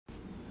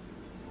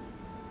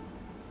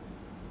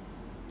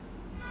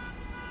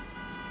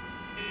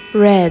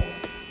red,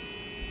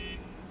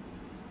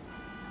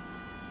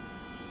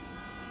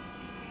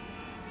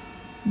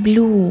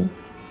 blue,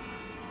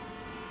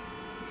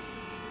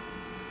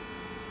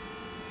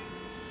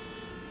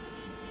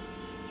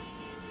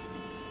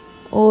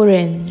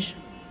 orange,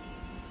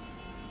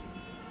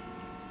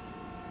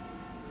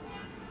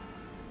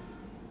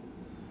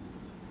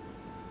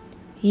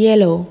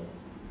 yellow,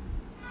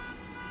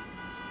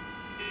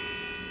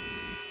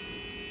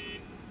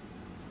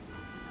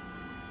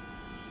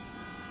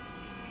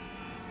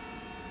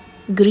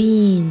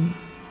 green,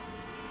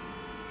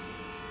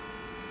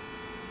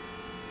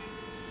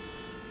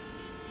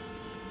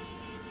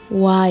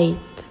 white,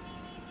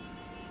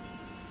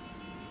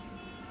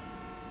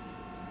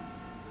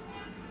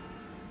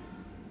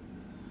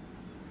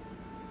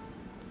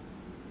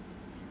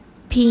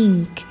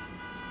 pink,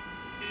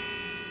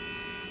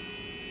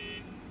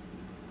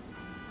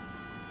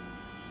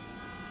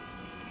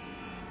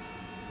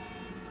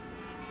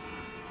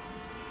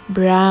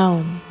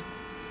 brown,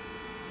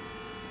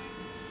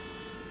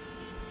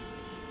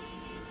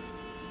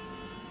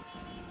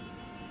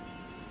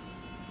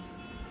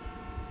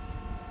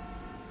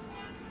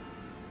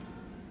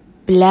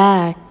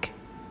 black,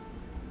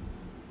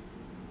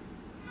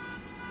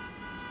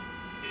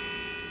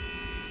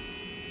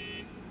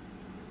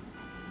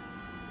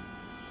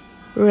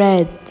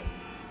 red,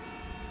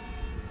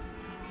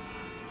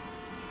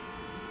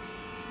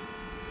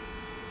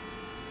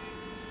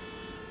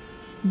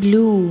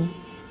 blue,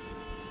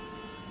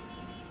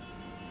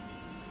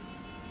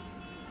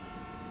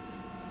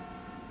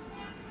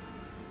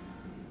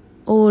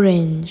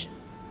 orange,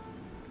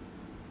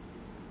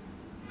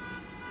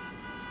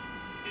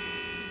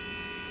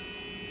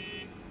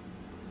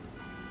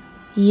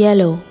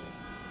 yellow,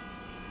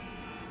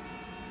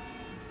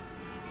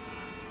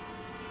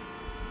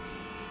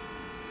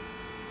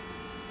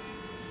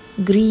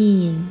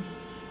 green,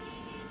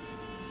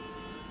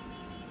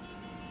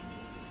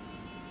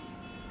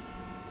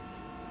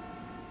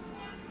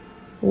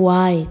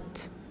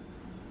 white,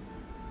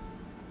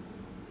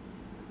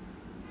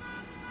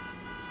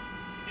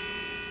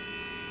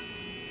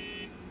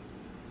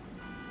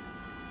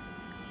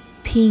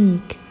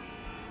 pink,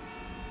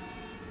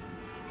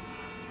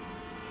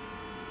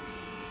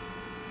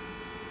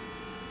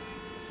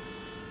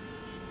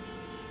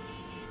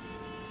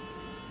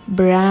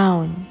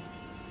 brown,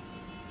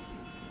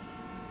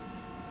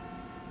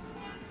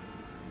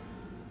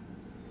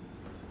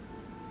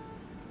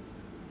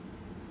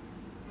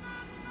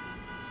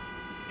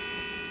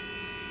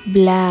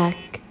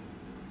 black,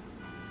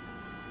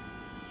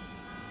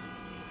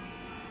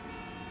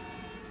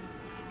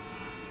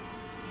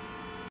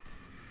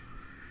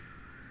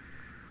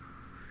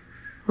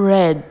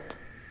 red,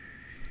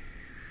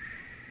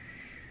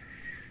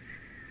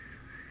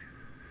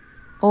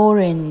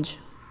 orange,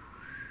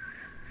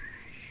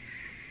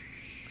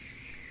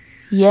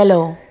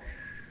 yellow,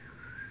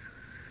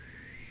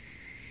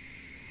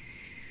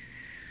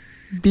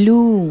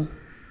 blue,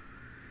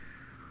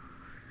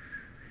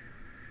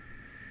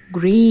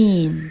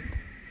 green,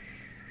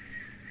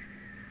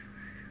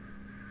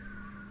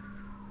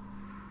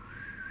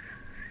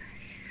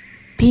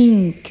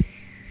 pink,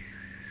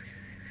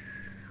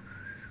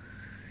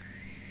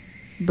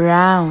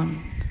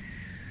 brown,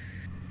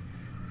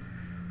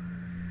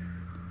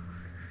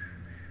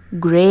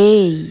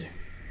 gray,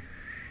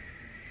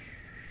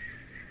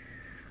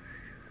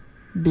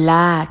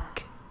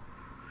 black,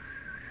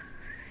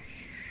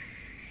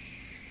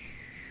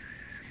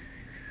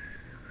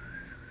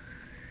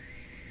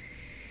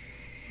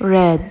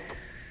 red,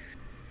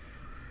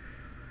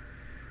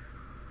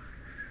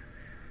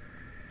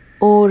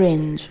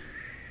 orange,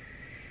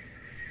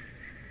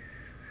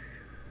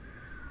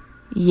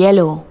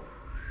 yellow,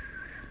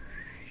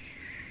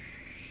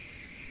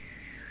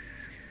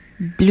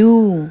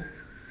 blue,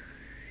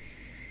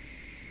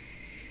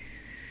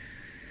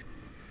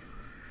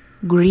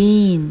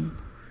 green,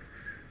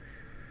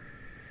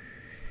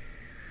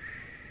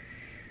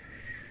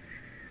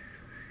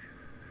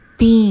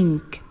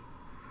 pink,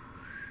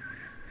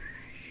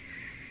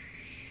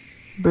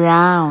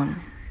 brown,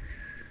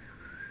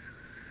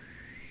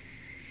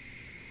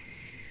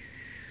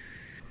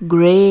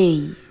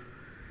 gray,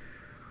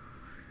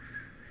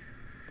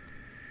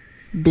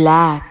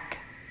 black,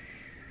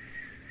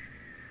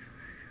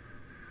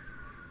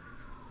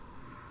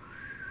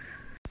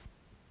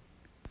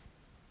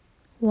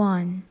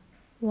 one,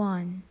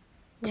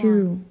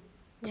 two,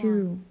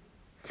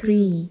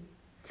 three,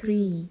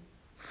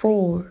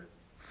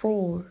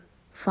 four,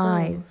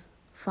 five,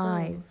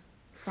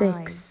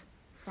 six,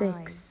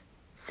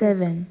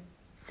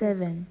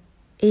 seven,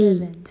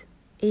 eight,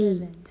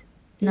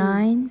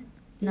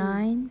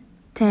 nine,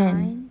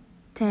 10,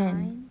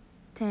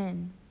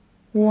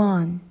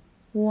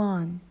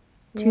 1,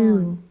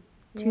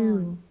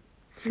 2,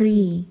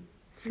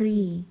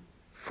 3,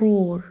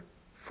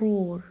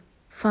 4,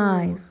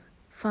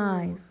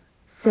 5,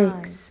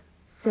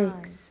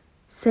 6,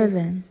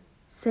 7,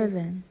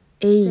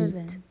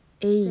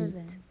 8,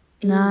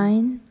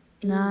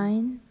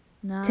 9,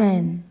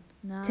 10,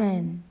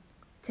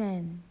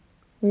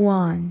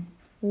 1,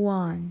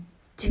 1,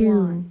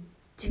 2,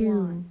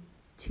 2,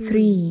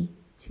 3,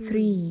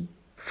 3,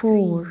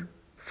 4,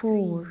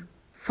 4,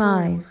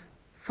 5,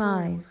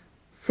 5,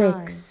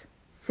 6,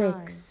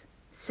 6,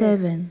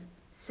 7,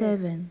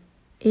 7,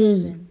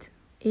 8,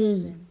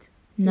 8,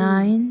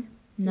 9,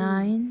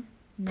 9,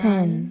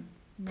 10,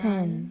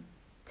 10,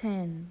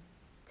 10,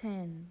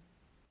 10.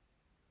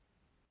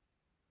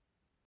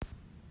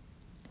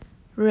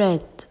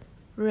 Red,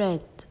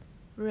 red,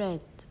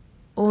 red.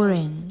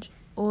 Orange,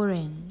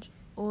 orange,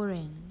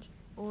 orange,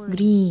 orange.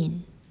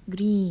 Green,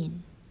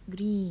 green,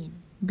 green.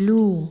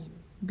 Blue,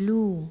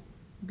 blue,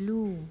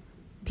 blue.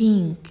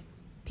 Pink,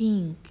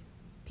 pink,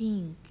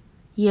 pink.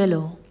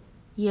 Yellow,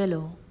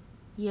 yellow,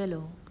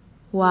 yellow.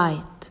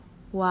 White,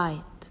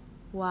 white,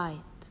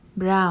 white.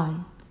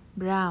 Brown,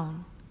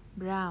 brown,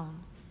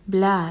 brown.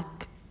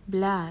 Black,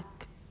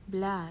 black,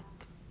 black.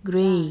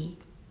 Gray,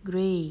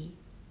 gray,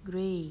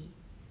 gray,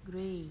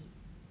 gray.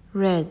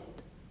 Red,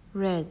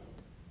 red,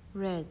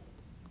 red.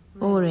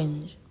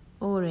 Orange,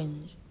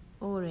 orange,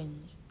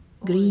 orange.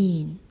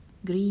 Green,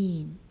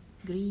 green,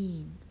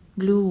 green.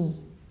 Blue,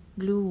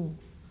 blue,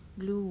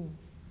 blue,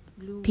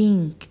 blue.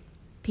 Pink,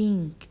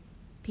 pink,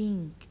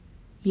 pink.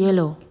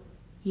 Yellow,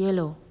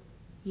 yellow,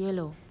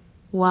 yellow.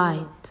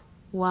 White,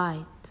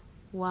 white,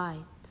 white.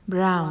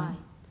 Brown,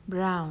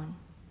 brown,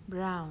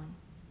 brown.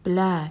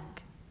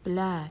 Black,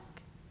 black,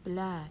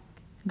 black.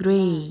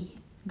 Gray,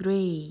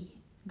 gray,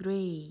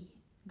 gray,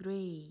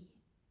 gray.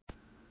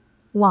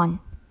 1,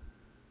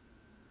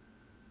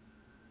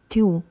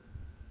 2,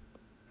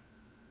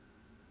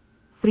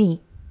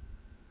 3,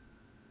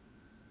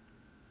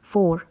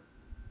 4,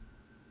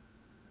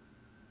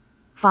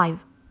 5,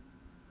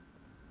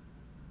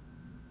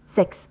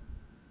 6,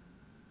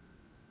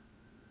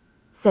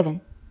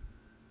 7,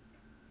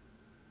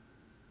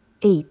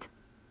 8,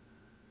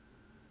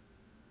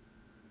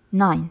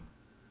 9,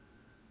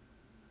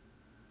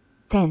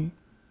 10,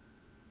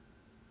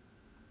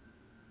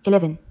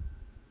 11,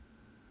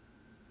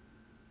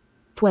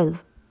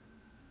 12,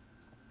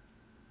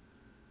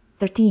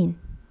 13,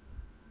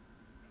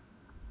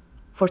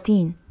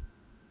 14,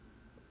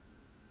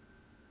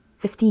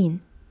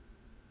 15,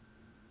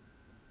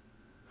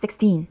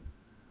 16,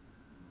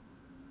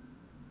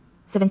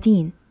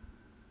 17,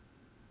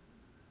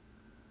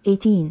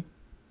 18,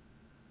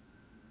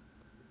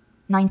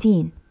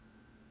 19,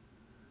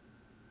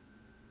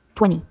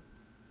 20,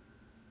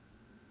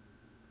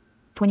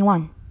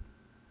 21,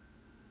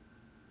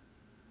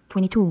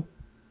 22,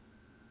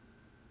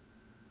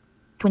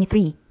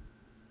 23,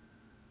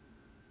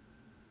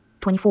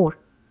 24,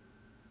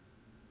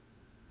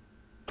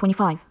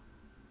 25,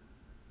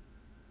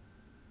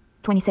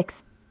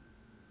 26,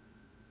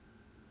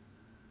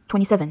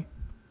 27,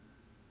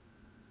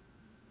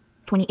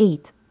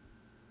 28,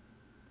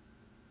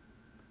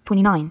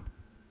 29,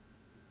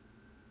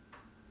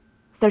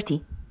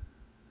 30.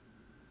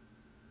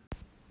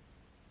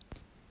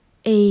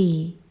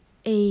 A,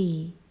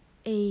 A,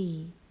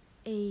 A,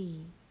 A.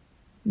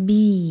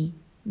 B,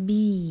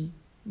 B,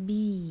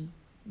 B,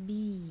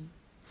 B.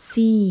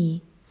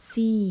 C,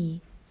 C,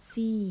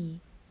 C,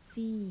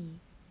 C.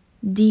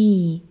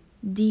 D,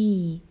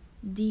 D,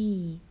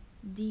 D,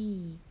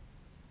 D.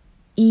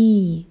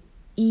 E,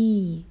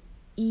 E,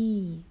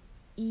 E,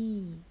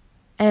 E.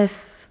 F,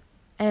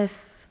 F,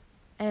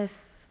 F,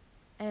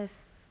 F.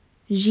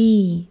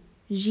 G,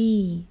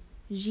 G,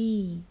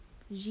 G,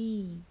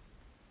 G.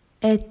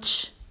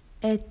 H,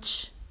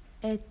 H,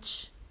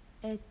 H,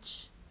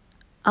 H.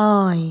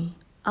 I,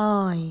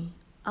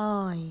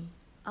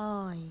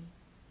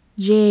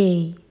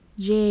 J,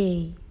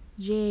 J,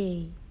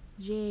 J,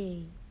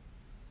 J.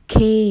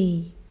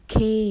 K,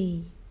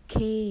 K,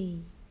 K,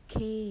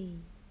 K.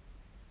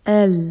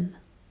 L,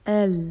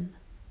 L,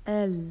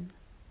 L,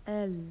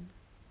 L.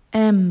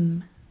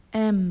 M,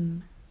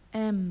 M,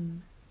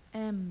 M,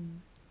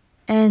 M.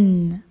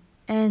 N,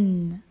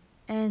 N,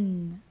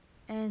 N,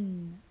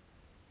 N.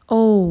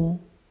 O,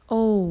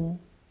 O,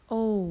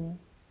 O,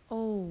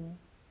 O.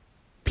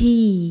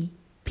 P,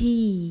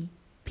 P,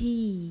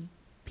 P,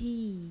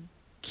 P.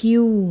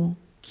 Q,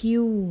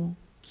 Q,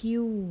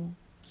 Q,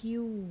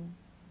 Q.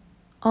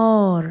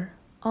 R,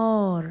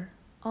 R,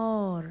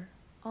 R,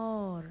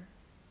 R.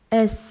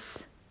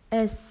 S,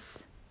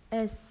 S,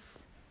 S,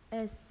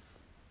 S.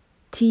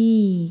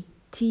 T,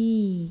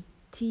 T,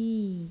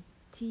 T,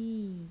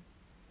 T.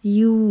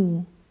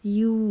 U,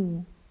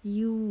 U,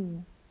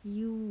 U,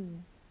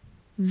 U.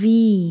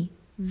 V,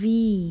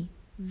 V,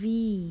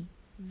 V,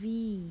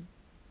 V.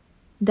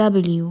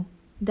 W,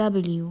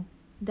 W,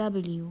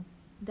 W,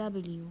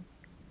 W.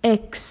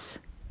 X,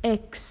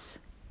 X,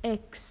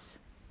 X,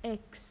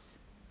 X.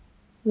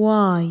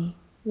 Y,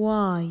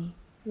 Y,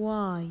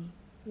 Y,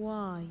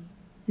 Y.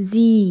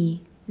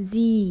 Z,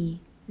 Z,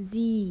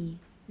 Z,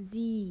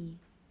 Z.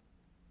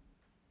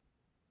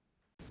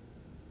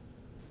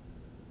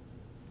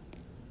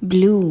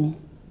 Blue,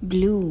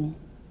 blue,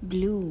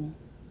 blue,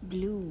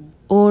 blue.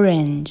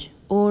 Orange,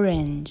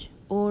 orange,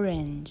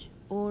 orange,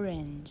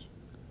 orange.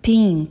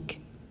 Pink,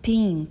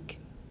 pink,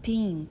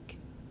 pink,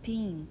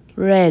 pink.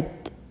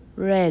 Red,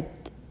 red,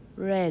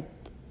 red,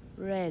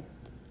 red.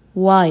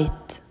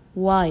 White,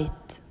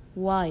 white,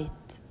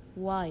 white,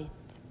 white.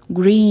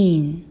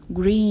 Green,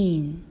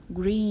 green,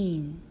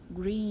 green,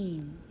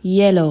 green.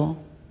 Yellow,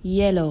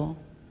 yellow,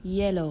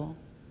 yellow,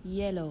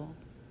 yellow.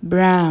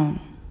 Brown,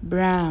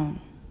 brown,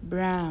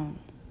 brown,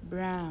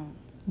 brown.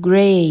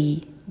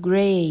 Gray,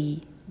 gray,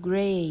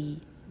 gray,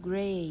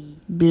 gray.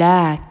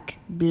 Black,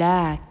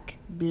 black,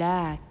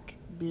 black,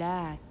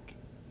 black.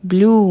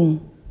 Blue,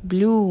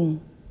 blue,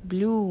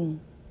 blue,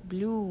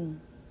 blue.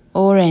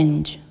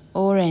 Orange,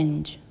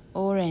 orange,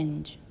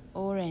 orange,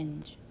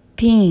 orange.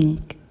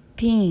 Pink,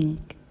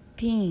 pink,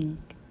 pink,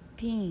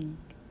 pink.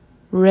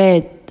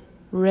 Red,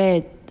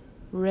 red,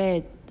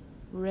 red,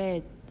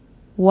 red.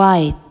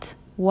 White,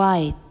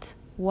 white,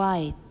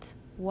 white,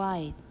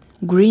 white.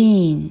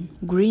 Green,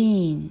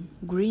 green,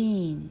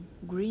 green,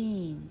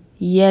 green.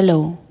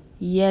 Yellow,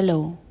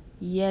 yellow,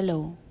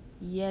 yellow,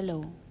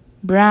 yellow.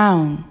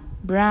 Brown,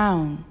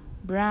 brown,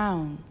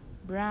 brown,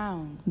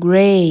 brown.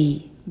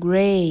 Gray,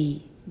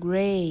 gray,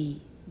 gray,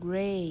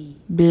 gray.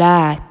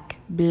 Black,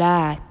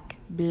 black,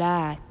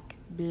 black,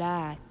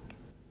 black.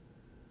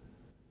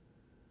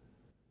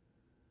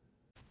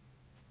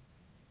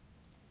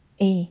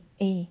 A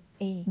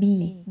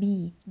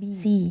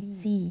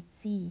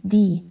B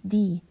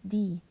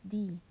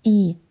C D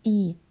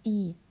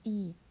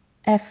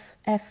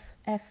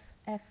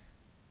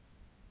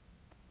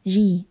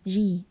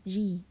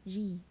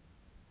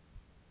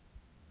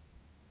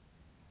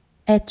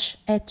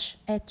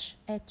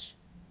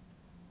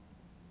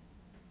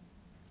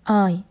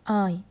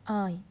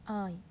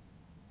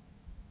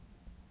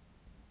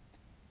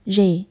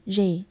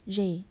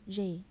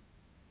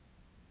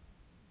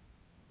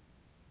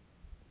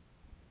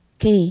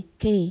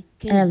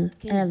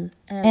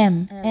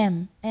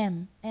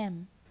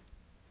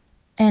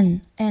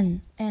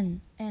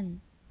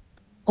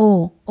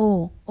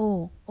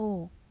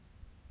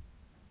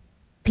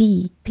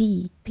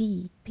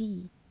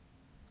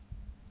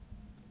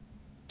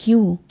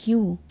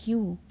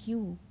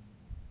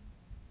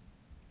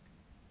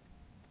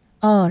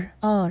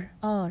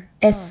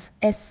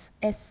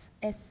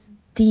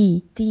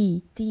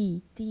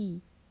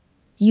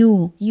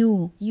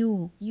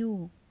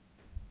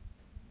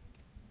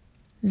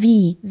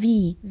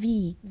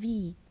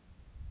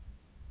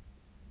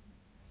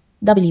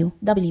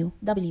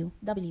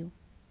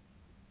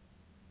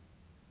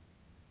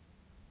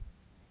F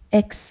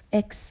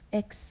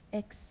G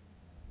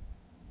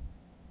H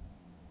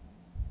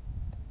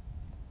I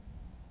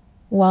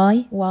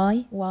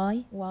J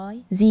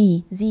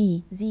K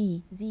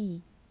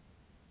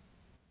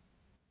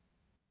L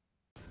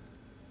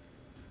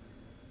M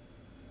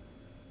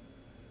N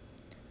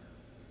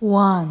O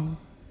P Q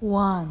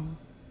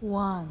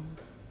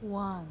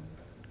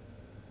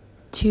R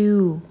S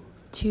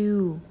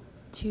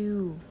T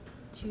U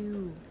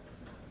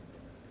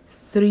V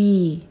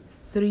W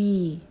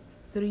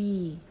X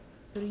Y Z 1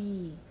 2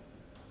 3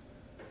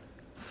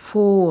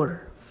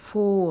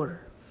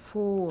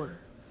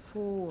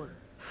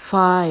 4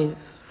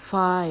 5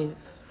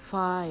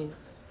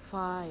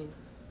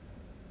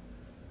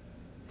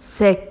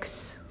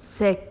 6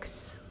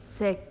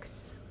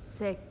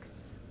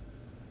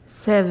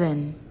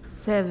 7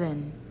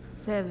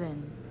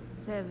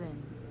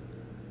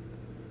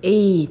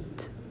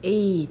 8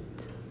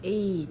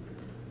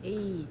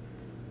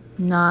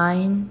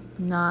 9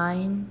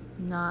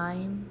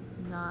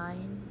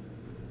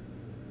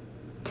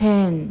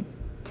 10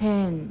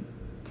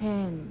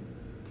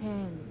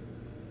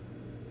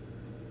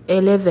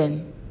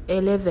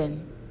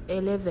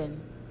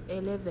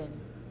 11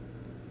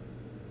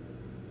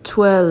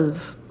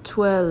 12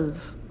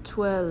 13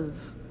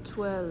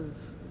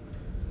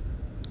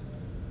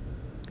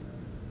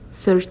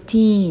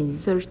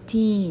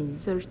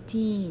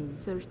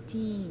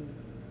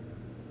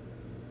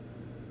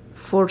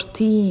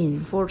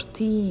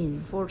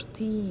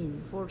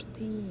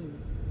 14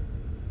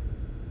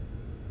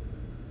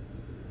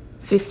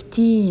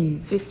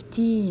 15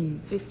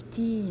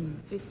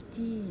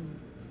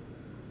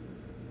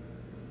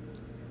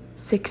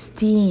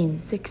 16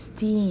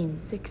 17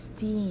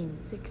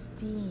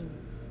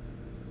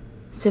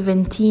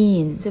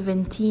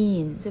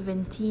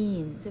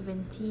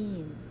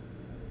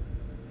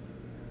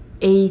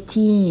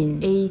 18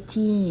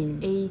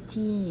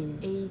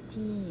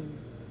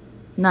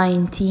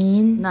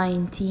 19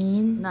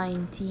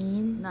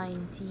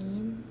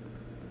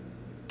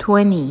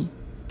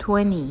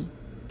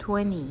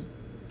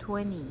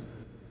 20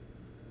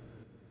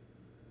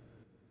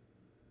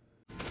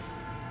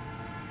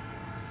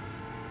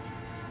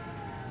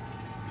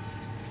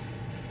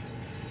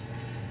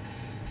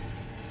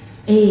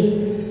 A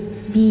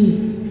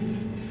B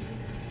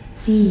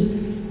C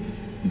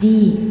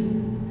D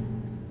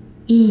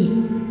E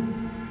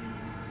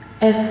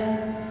F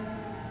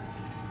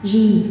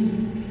G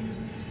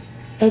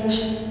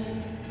H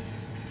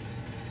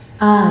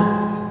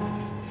I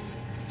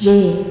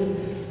J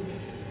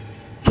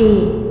K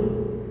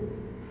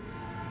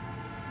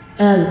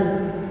L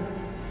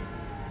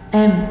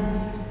M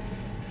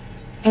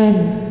N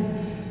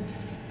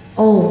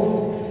O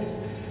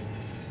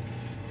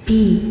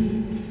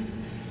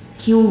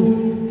Q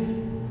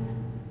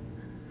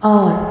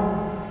R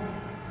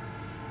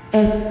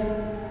S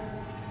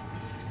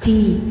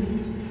T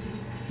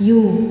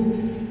U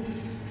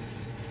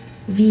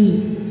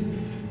V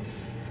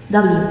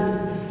W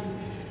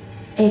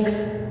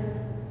X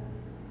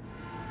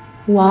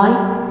Y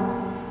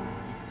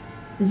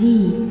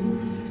Z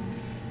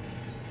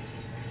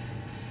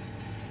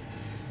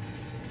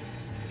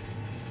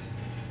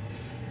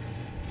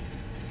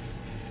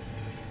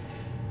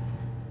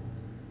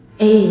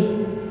A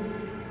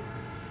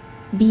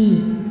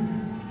B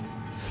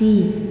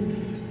C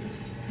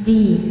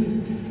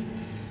D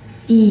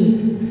E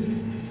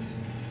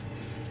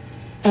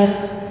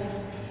F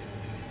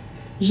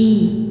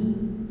G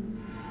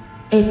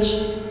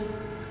H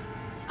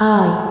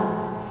I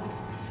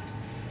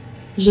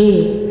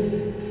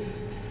J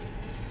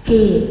K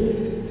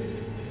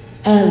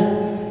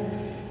L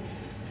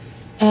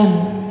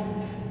M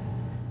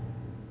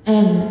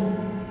N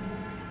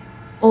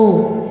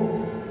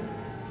O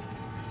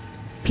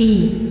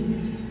P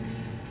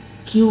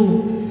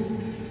Q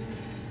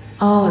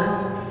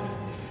R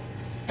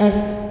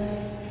S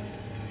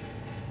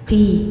T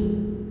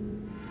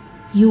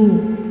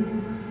U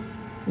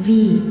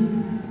V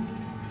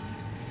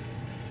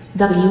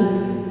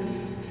W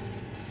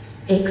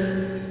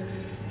X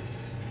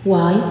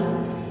Y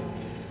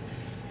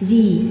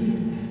Z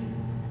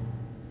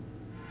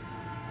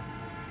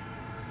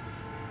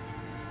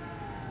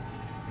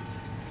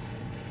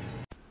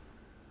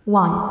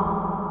One,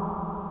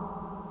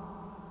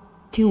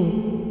 two,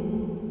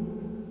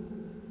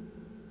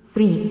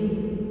 three,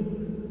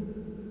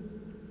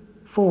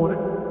 4,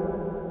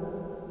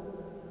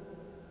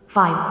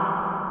 5,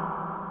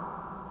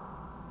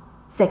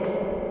 6,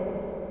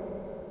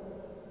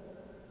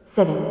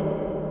 7,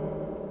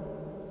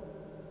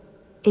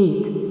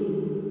 8,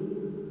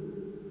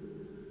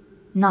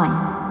 9,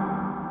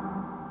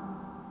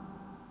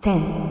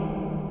 10,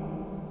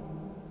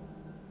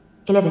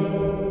 11,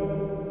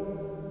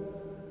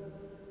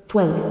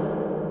 12,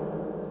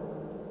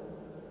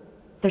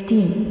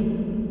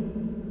 13,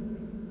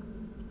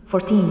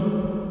 14,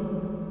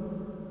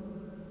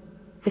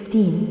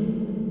 15,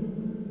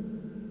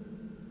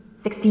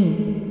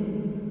 16,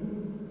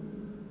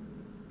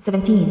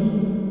 17,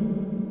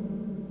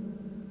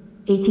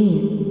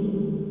 18,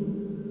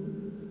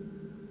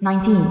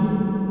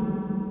 19,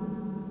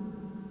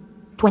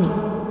 20,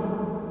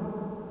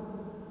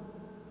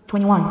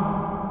 21,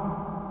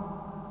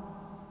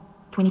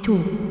 22,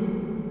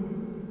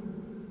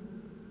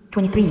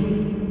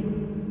 23,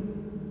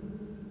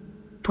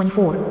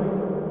 24,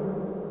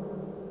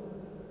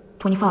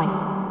 25,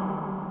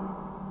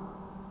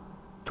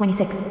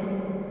 26,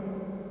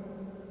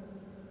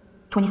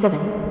 27,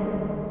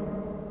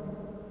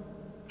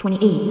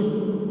 28,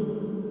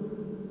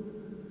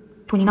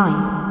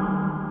 29,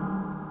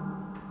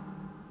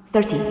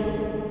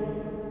 30.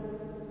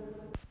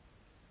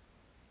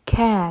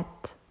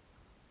 cat,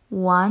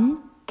 one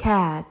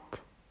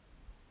cat,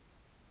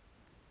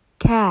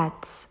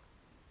 cats,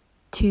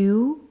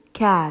 two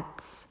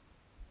cats,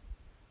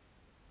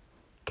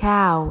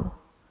 cow,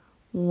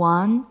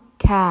 one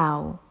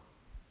cow,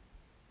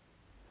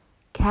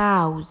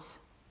 cows,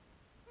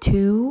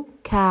 two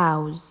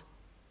cows,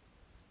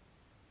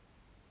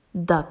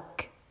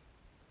 duck,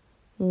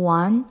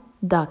 one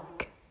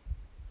duck,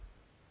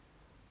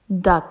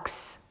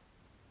 ducks,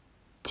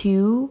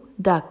 two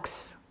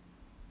ducks,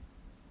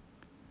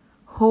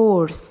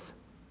 horse,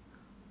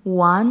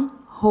 one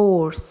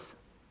horse,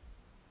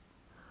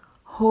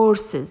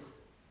 horses,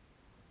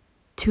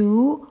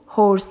 two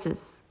horses,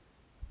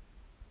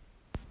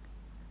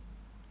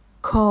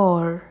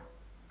 car,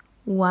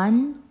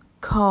 one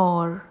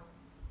car,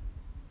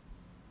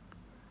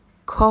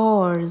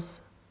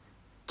 cars,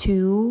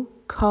 two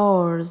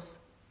cars,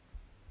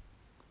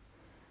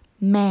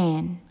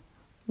 man,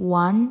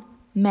 one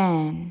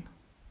man,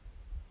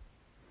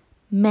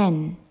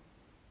 men,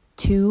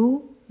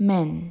 two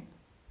men,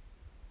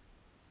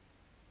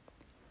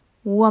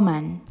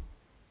 woman,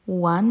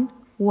 one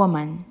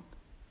woman,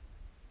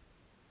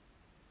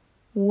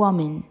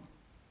 woman,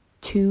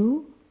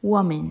 two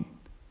women,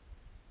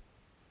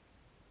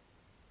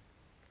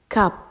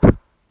 cup,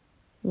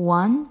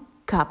 one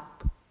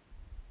cup,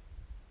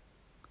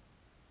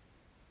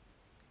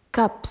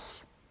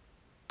 cups,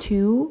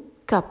 two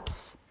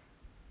cups,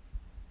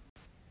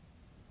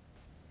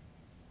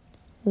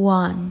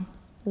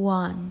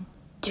 one,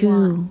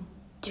 two,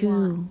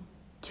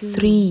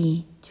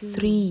 three,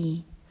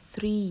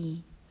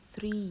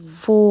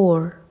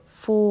 four,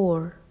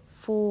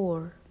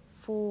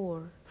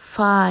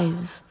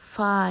 five,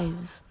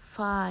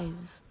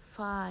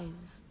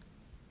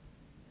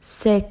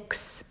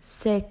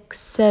 six,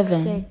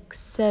 seven,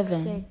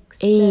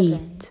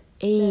 eight,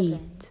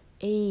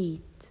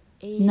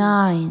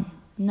 nine,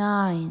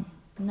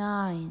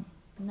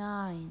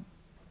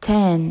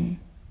 10,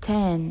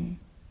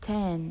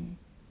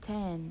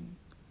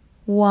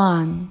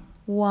 1,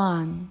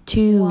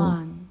 2,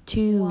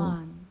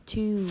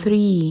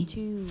 3,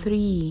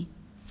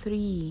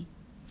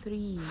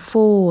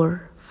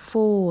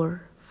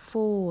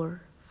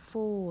 4,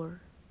 4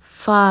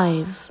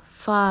 5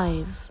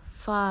 5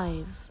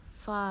 5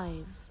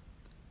 5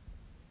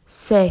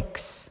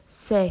 6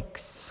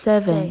 6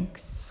 7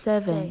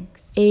 7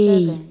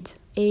 8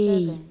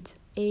 8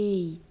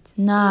 8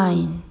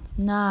 9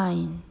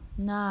 9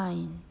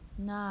 9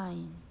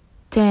 9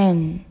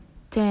 10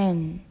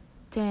 10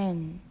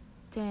 10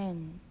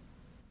 10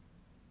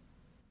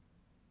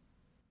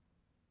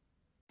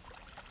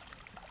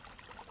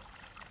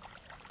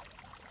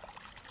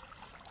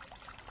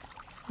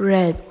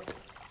 red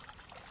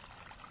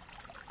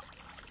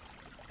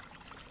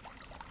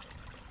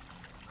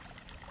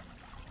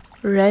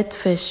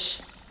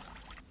redfish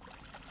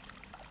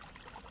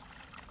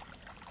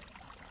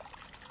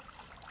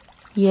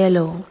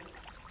yellow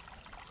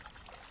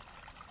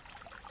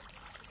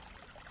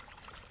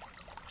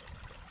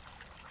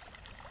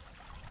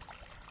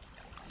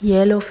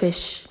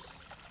yellowfish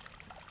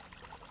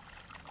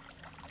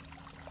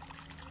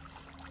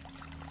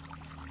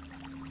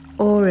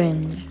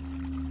orange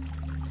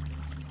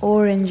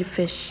orange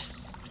fish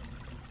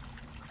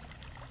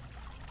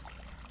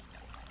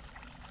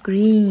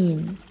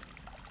green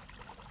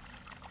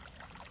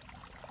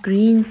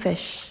green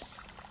fish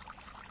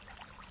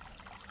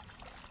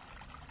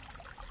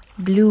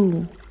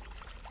blue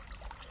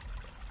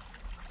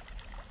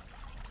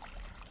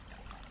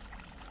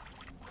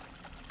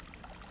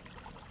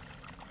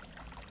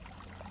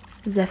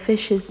the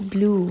fish is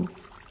blue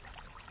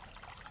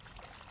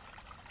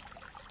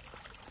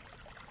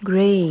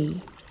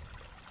gray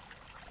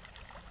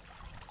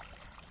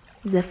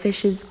the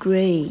fish is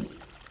gray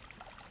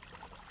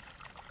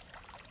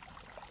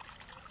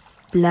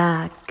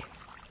black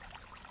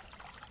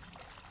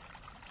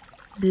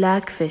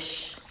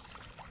blackfish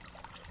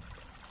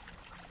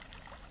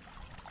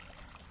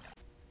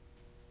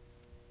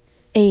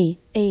A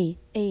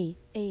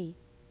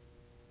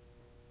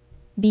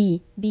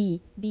B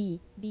B B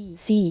B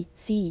C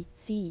C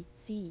C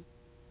C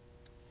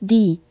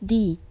D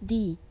D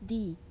D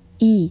D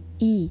E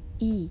E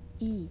E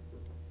E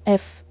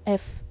F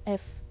F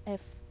F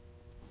F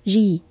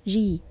G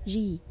G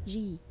G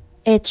G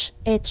H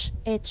H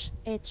H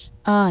H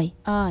I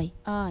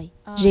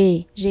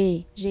J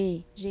J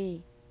J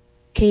J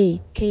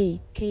K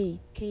K K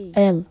K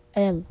L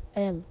L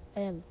L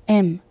L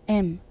M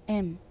M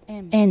M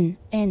M N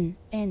N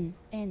N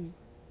N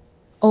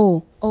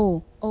O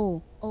O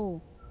O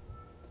O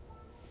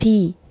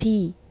P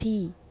P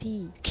P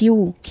P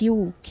Q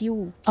Q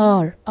Q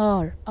R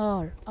R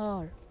R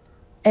R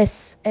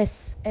S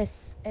S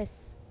S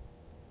S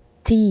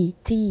T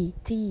T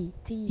T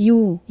T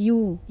U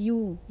U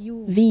U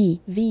U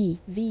V V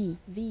V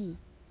V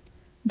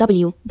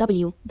W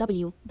W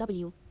W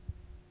W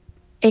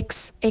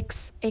X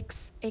X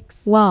X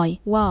X Y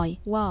Y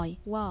Y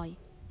Y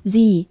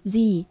Z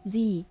Z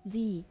Z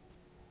Z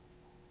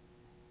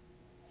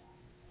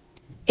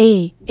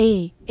A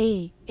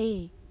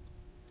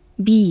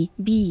B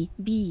B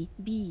B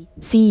B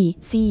C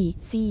C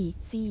C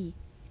C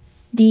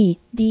D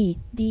D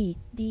D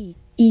D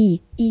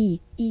E E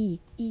E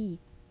E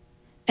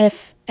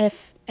F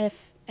F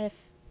F F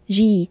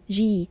G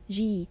G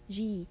G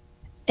G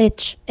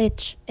H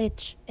H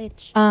H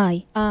H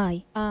I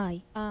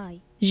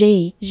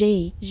J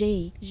J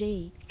J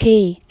J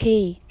K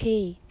K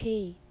K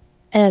K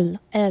L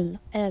L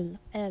L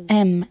L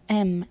M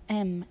M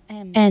M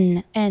M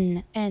N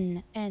N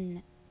N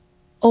N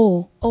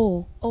O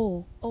O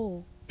O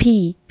O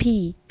P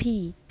P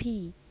P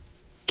P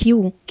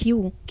Q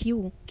Q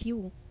Q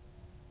Q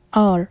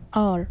R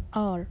R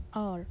R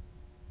R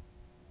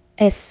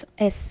S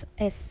S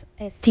S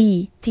S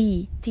T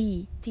T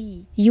T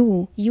T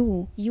U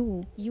U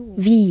U U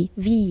V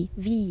V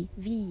V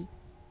V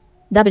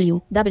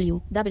W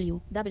W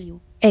W W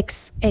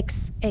X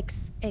X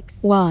X X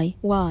Y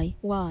Y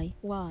Y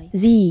Y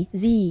Z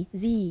Z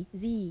Z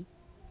Z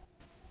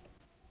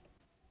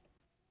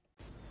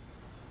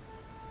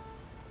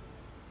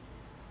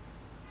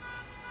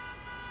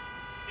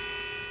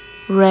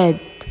red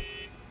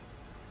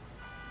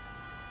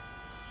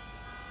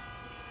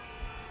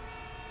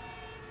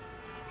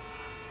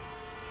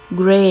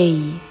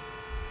gray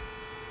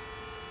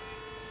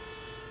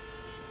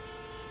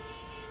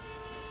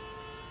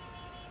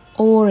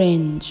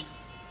orange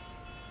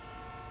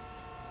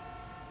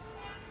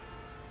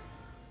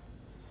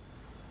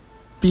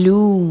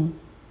blue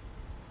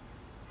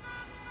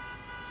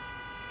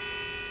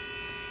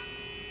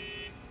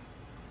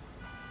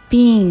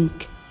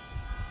pink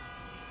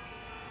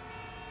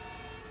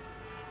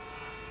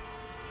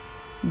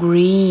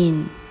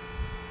green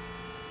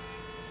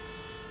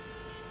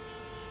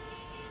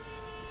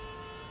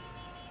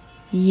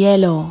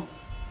yellow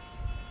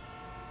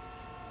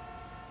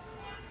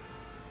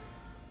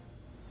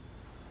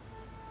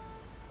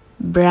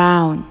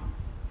brown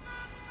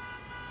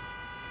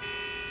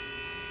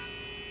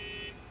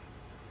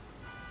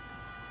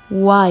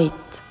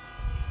white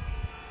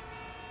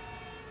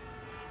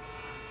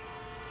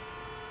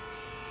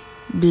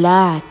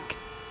black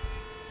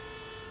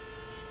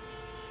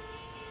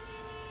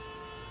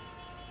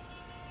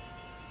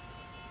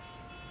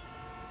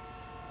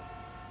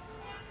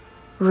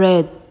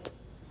red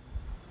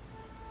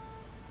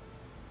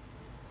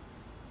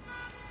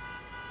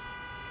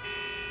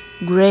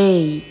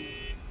gray,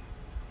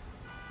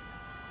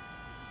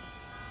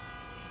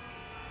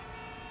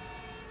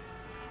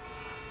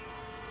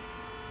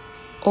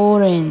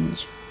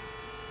 orange,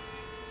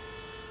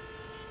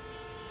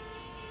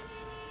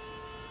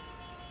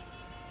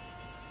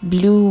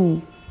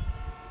 blue,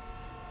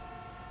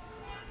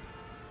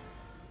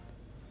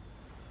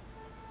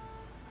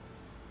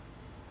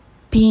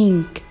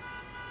 pink,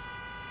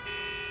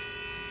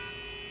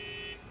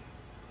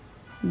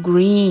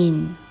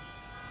 green,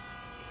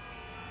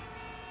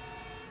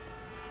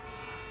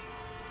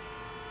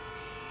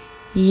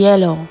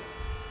 yellow,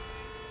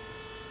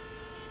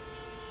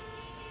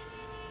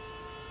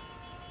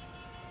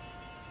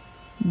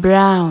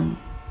 brown,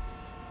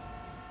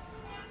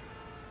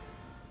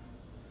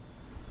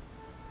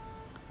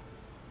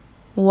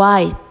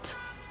 white,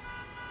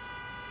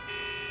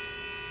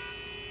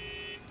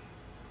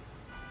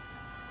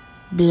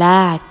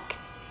 black,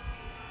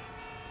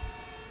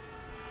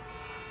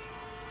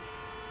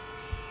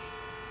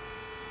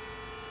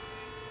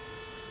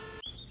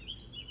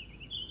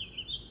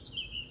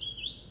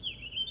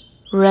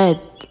 red,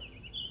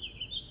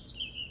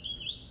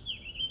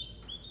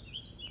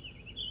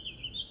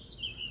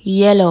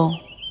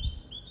 yellow,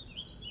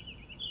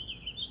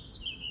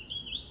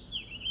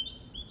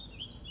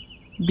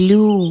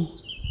 blue,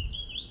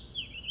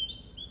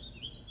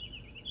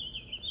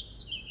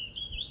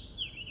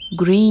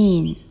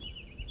 green,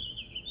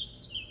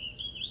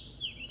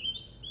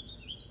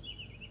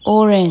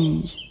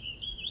 orange,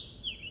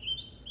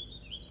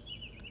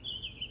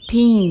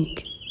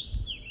 pink,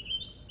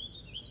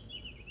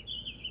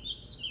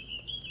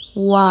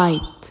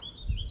 white,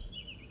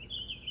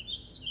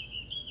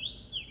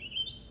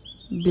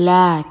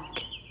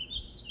 black,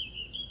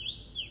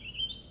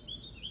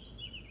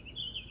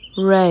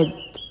 red,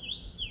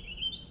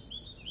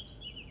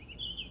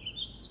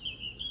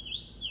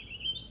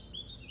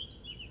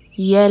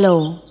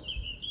 yellow,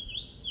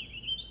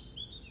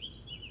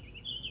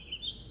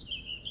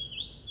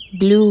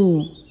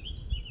 blue,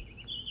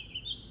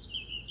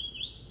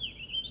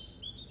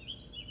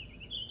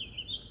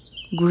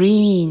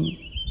 green,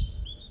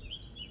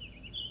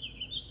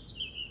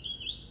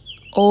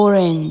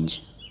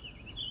 orange,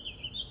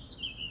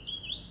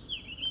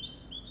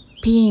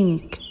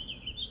 pink,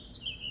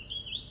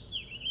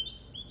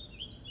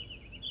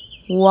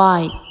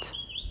 white,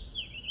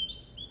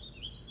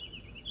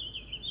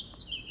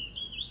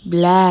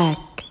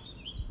 black,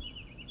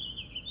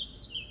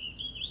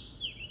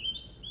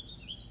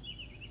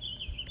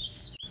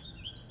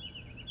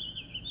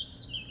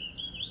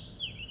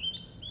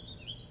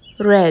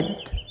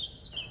 red,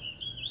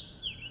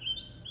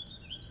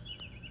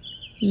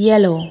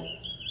 yellow,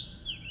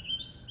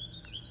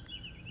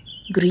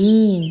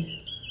 green,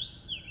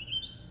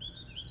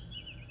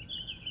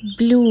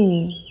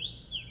 blue,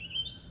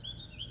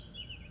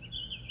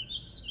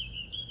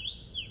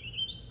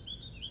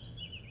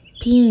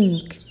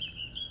 pink,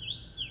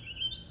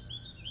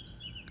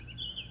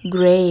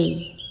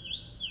 gray,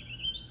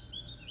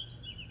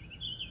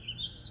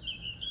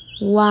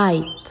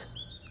 white,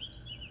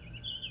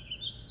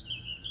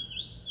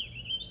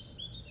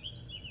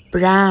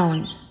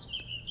 brown,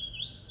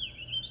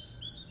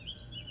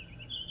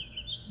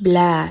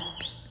 black,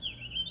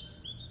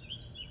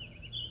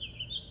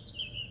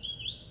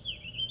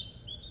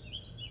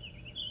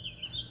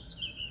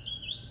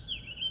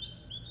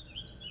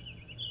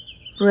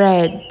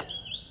 red,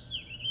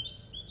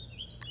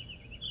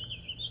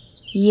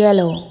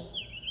 yellow,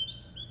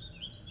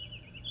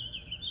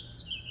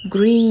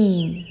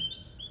 green,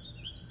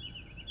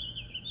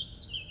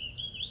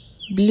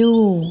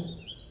 blue,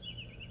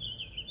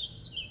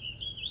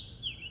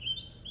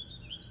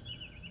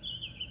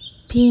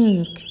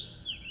 pink,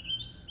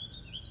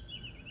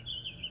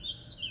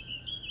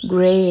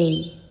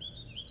 gray,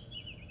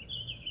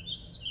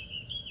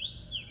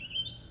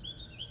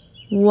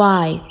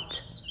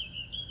 white,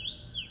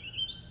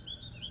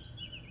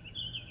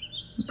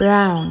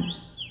 brown,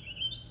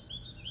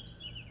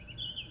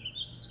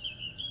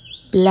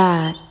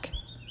 black,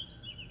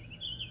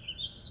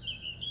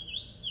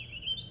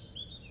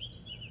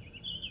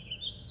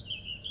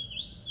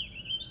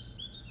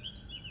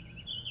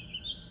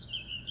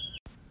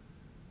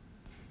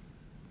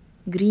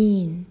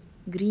 green,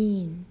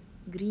 green,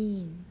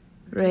 green,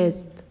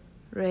 red,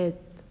 red,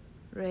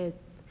 red,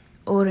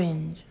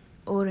 orange,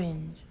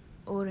 orange,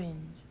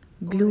 orange,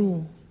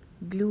 blue,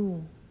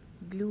 blue,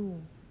 blue,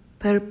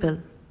 purple,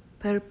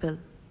 purple,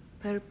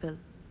 purple,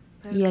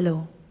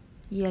 yellow,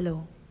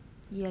 yellow,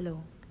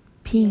 yellow,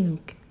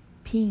 pink,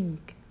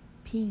 pink,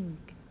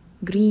 pink,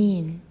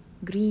 green,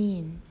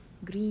 green,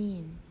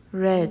 green,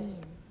 red,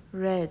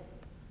 red,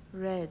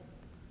 red,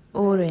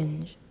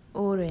 orange,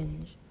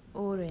 orange,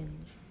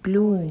 orange,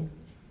 blue,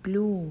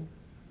 blue,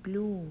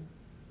 blue,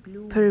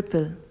 blue,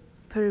 purple,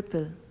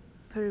 purple,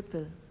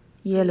 purple,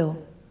 yellow,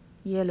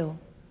 yellow,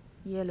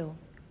 yellow,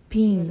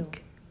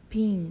 pink,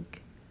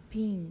 pink,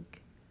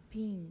 pink,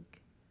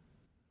 pink.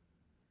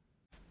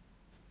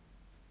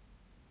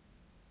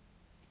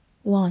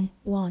 One,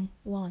 one,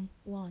 one,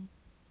 one.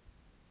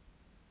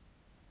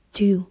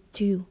 Two,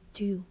 two,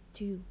 two,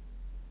 two.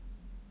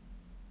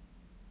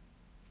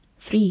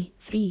 3,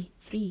 3,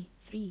 3,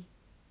 3.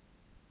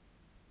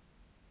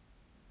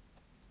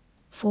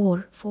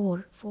 4,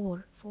 4,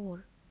 4,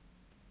 4.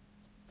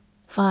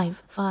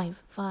 5,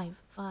 5, 5,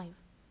 5.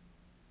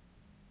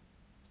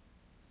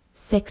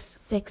 6,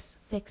 6,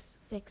 6,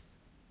 6.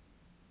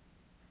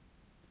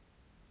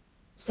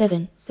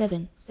 7,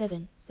 7,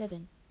 7,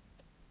 7.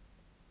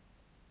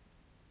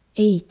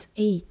 8,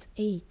 8,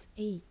 8,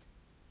 8.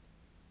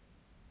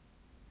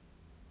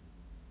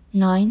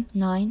 9,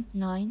 9,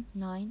 9,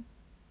 9.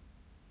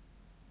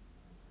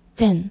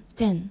 10,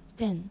 10,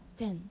 10,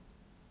 10.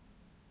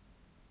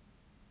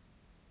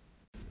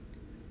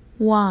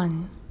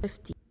 1,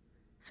 50,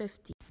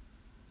 50.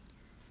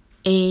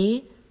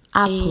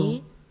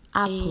 Apple,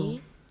 apple,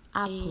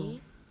 apple,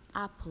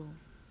 apple.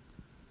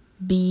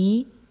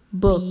 B,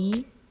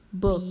 book,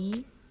 book,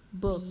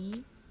 book,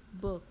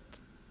 book.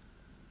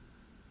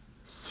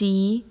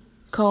 C,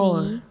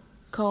 core,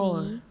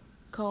 core,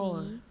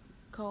 core,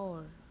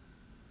 core.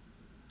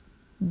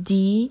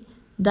 D,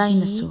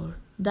 dinosaur,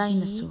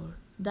 dinosaur,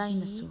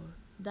 dinosaur,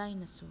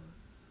 dinosaur.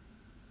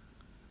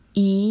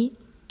 E,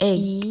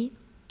 egg,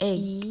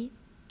 egg,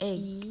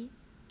 egg,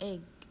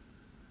 egg.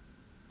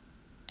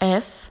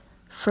 F,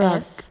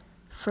 frog,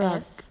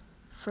 frog,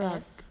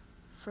 frog,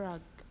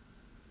 frog.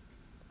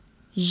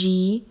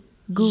 G,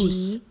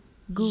 goose,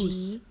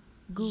 goose,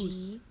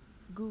 goose,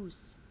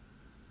 goose.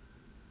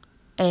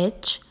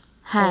 H,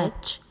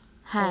 hatch,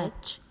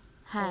 hatch,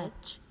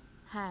 hatch,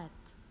 hat.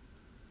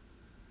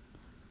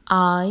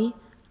 I,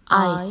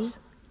 ice,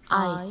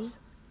 ice,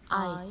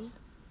 ice,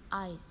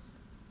 ice.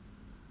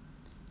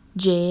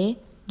 J,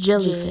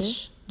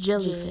 jellyfish,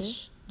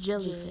 jellyfish,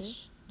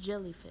 jellyfish,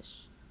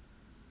 jellyfish.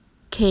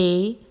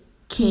 K,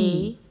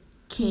 key,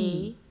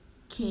 key,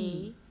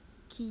 key,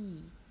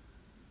 key.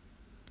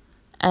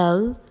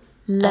 L,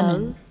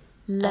 lemon,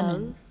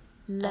 lemon,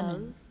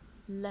 lemon,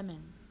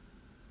 lemon.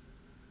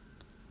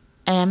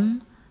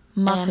 M,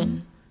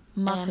 muffin,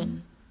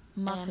 muffin,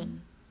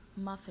 muffin,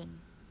 muffin.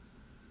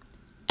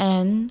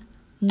 N,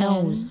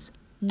 nose,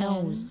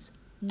 nose,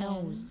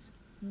 nose,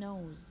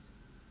 nose.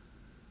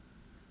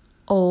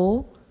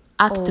 O,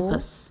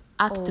 octopus,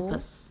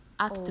 octopus,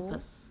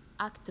 octopus,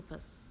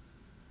 octopus.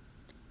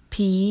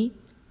 P,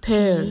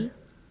 pear,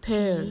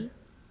 pear,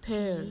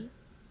 pear,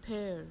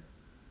 pear.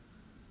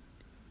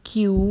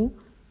 Q,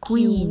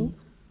 queen,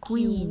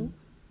 queen,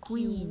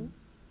 queen,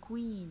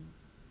 queen.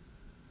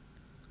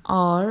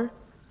 R,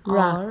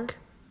 rock,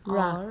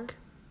 rock,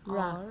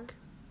 rock,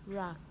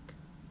 rock.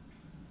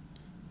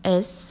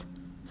 S,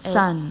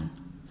 sun,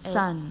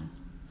 sun,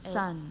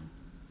 sun,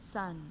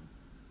 sun.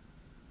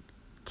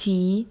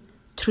 T,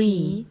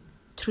 tree,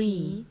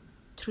 tree,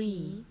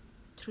 tree,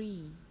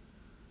 tree.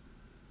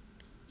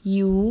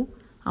 U,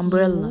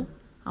 umbrella,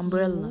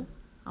 umbrella,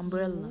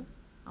 umbrella,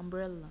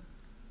 umbrella.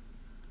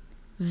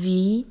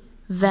 V,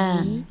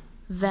 van,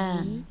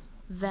 van,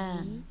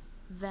 van,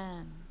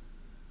 van.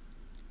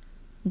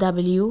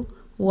 W,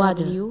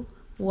 water,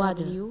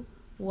 water,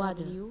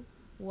 water,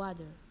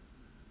 water.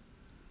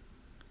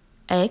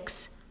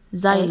 X,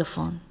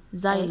 xylophone,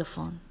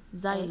 xylophone,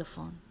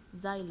 xylophone,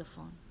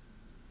 xylophone.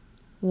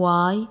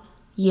 Y,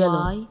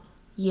 yellow,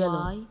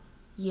 yellow,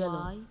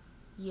 yellow,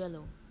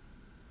 yellow.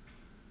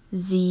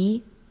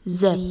 Z,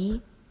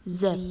 zip,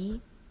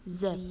 zip,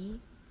 zip,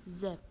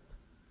 zip.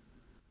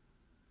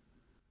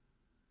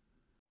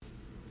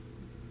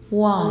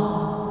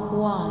 1,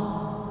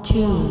 1,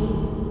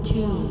 2,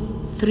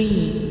 2,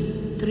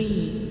 3,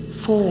 3,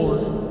 4,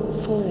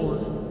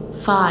 4,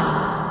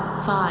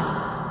 5,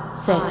 5,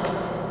 6,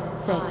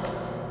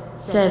 6,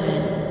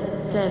 7,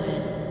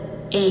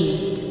 7,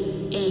 8,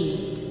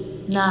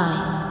 8,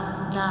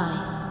 9,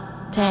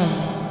 9,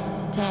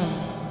 10, 10,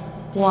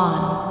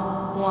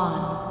 1,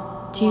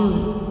 1,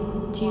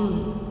 2,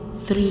 2,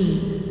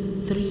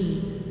 3,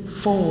 3,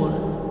 4,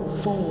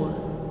 4,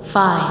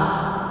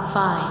 5,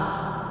 5,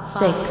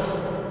 6,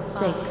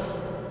 6,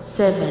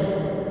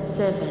 7,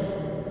 7,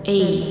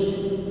 8,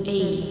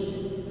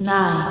 8,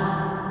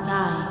 9,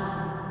 9,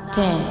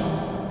 10,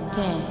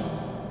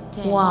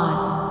 10, 1,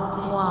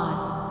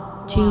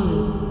 1,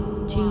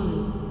 2,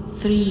 2,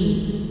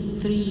 3,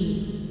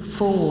 3,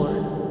 4,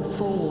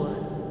 4,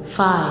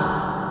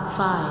 5,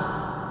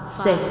 5,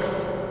 6,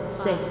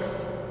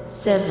 6,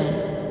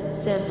 7,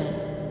 7,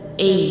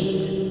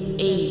 8,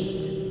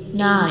 8,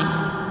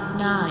 9,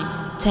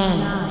 9,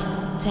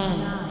 10,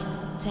 10,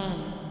 10,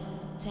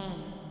 10.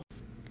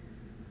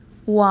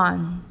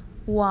 1,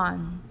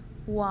 1,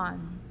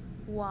 1,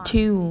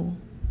 2,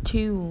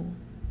 2,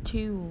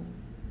 2,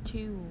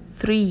 2,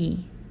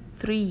 3,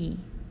 3,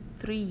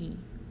 3,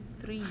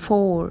 3,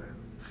 4,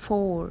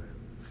 4,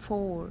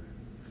 4,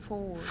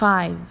 4,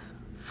 5,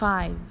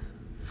 5,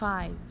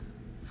 5,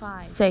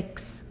 5,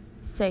 6,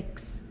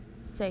 6,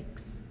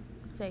 6,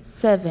 6,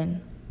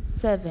 7,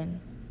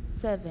 7,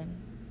 7,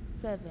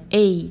 7,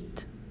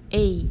 8,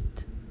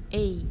 8,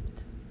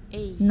 8,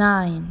 8,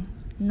 9,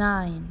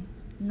 9,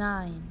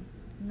 9,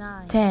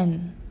 9,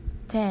 10,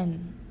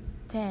 10,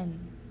 10,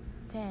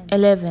 10,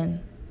 11,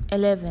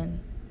 11,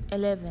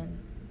 11,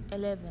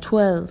 11,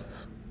 12,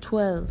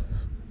 12,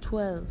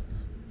 12,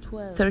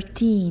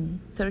 13,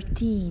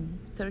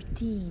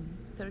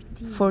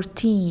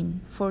 14,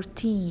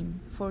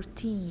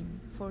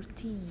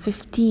 15,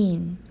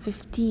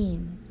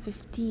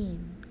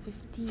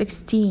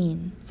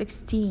 16,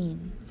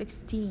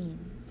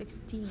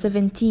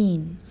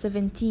 17,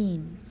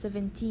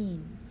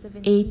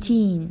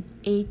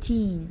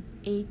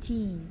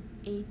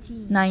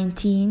 18,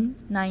 19,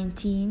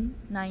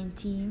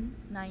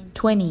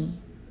 20,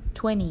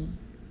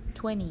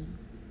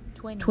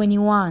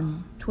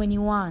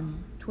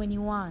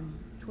 21,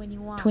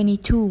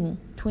 22,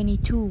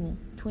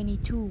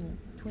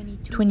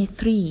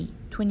 23,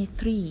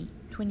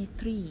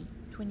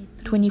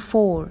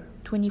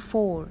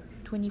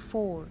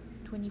 24,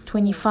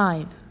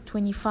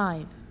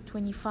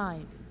 25,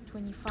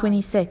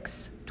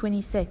 26,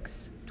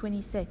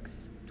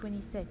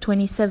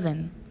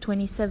 27,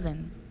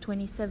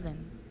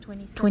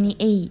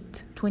 28,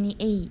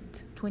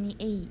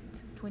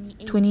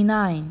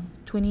 29,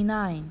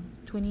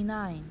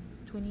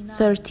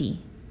 30,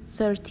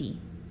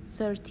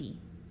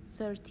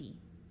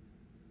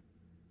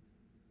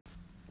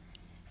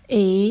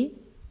 A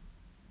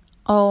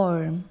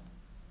arm,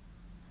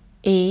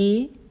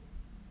 A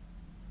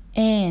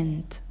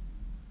ant,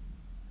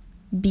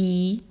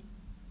 B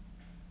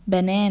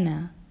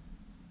banana,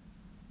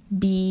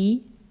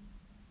 B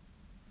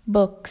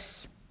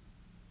books,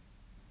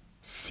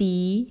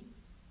 C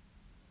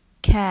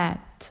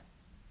cat,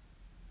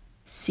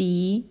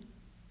 C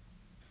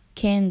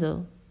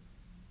candle,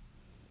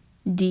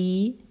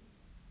 D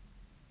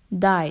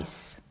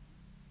dice,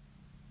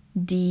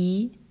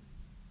 D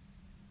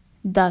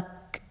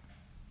duck,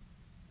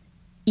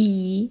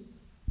 E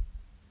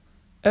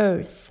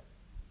earth,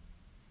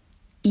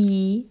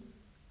 E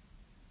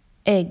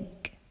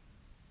egg,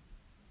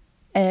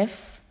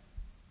 F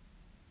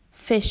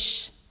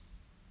fish,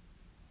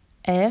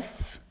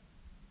 F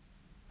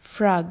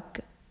frog,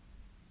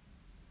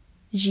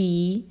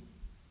 G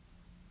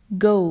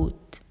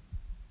goat,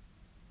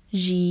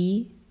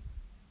 G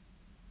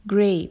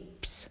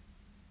grapes,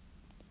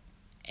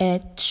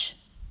 H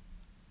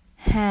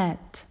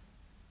hat,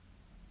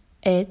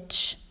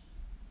 H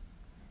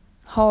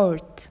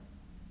heart,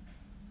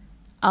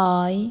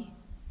 I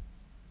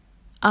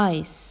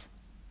ice,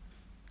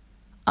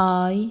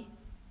 I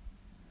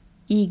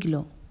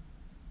igloo,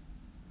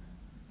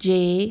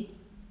 J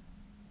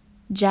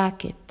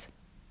jacket,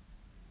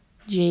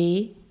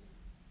 J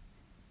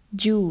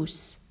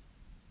juice,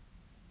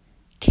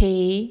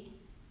 K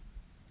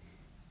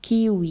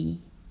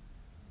kiwi,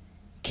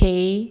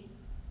 K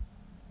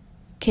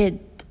kid,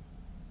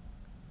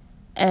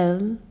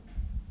 L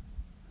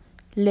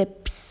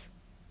lips,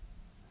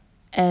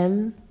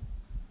 L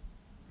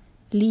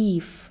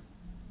leaf,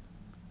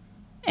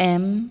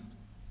 M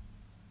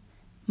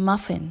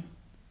muffin,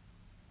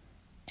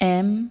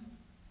 M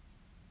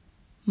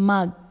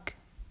mug,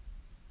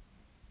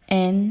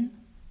 N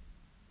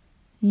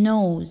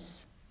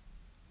nose,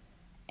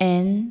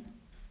 N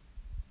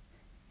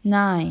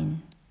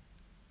 9,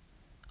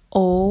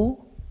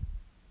 O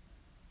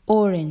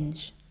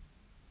orange,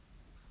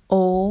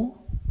 O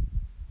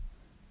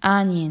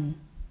onion,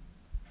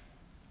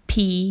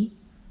 P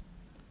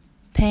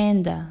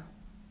panda,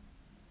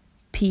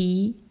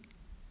 P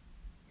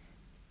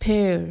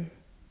pear,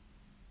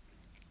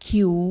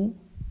 Q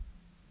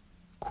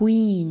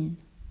queen,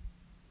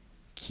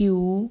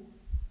 Q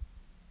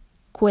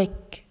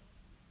quick,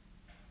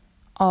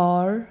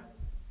 R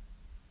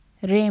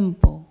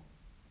rainbow,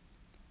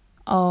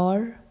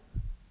 R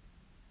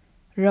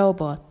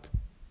robot,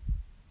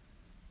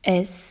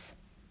 S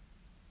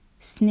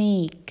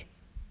snake,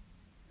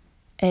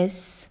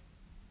 S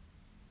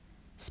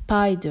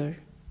spider,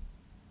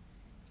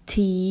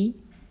 T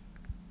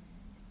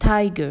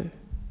tiger,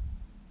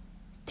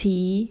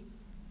 T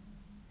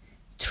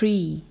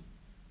tree,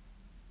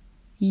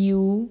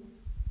 U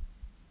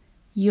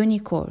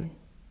unicorn,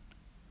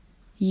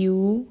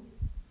 U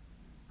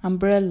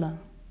umbrella,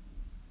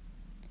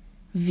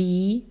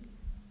 V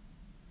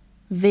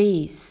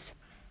vase,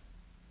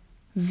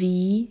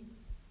 V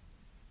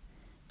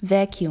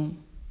vacuum,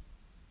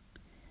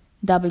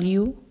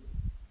 W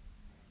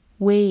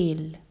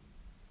whale,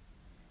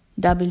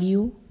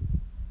 W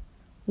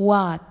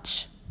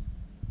watch,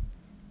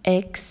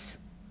 X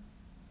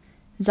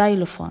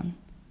xylophone,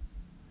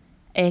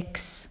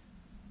 X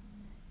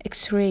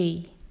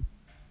X-ray,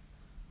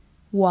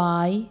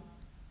 Y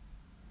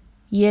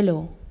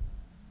yellow,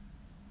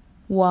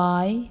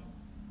 Y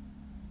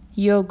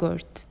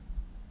yogurt,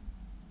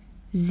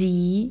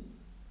 Z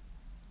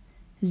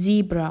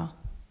zebra,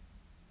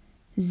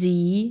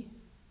 Z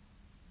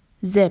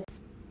zip,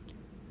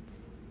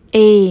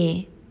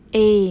 A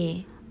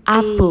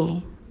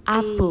apple,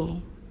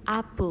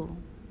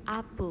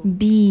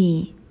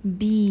 B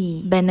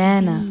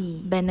banana,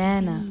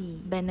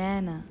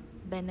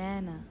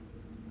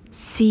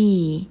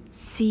 C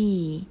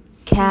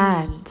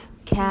cat,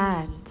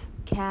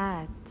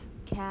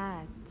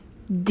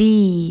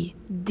 D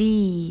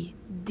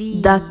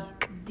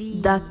duck,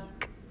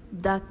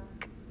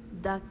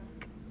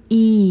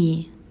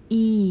 E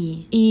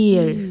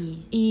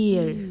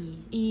ear,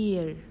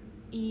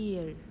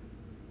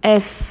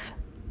 F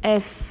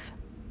F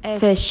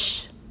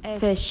fish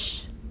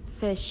fish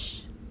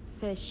fish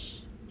fish.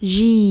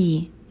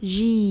 G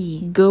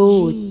G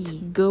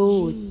goat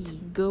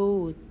goat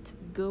goat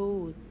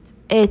goat.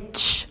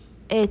 H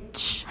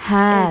H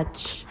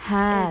hatch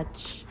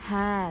hatch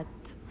hat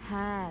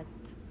hat.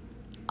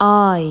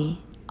 I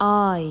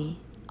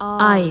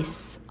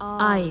ice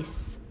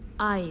ice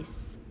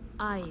ice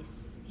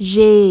ice.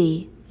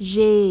 J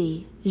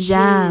J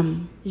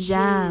jam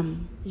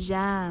jam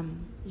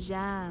jam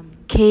jam.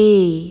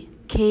 K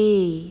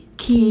K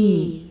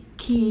key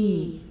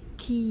key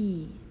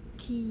key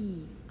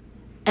key.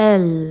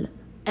 L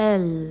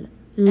L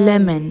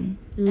lemon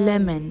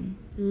lemon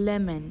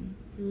lemon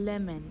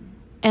lemon.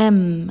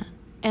 M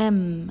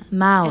M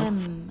mouth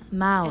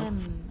mouth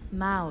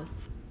mouth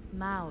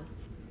mouth.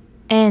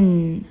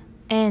 N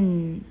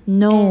N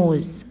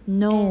nose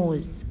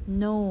nose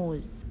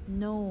nose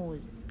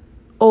nose.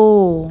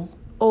 O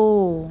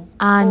O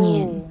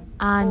onion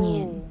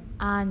onion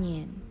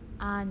onion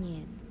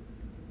onion.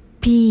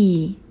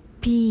 P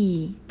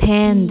P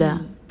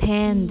panda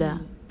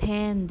panda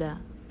panda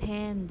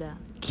panda.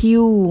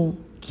 Q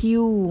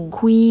Q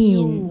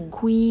queen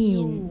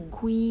queen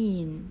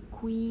queen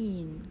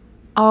queen.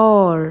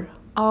 R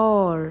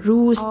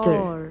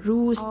rooster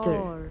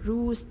rooster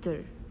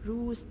rooster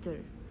rooster.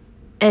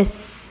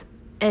 S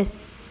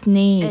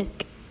snake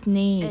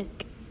snake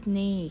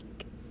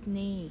snake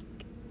snake.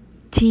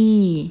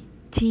 T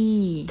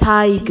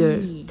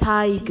tiger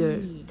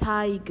tiger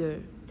tiger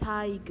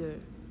tiger.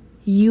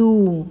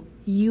 U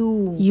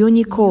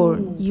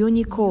unicorn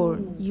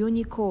unicorn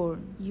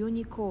unicorn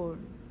unicorn.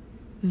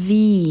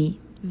 V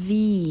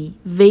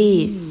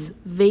vase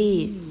vase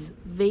vase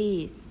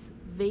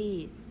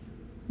vase.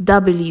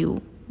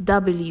 W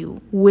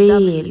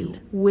whale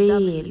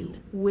whale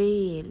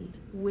whale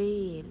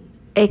whale.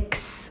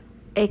 X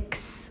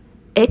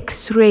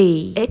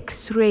X-ray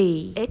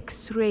X-ray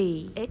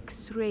X-ray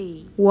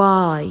X-ray.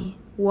 Y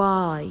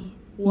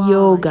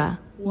yoga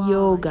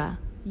yoga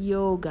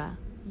yoga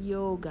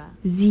yoga.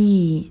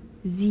 Z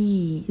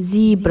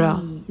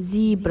zebra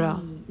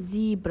zebra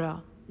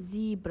zebra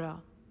zebra.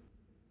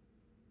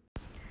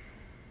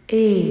 A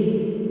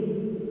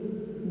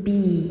B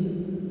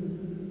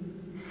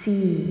C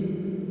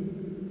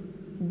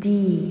D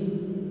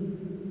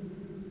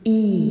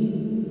E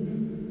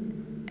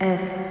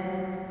F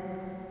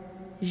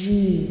G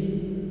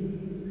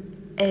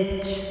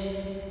H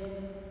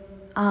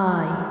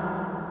I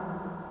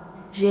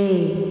J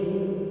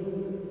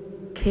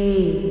K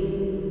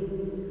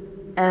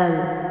L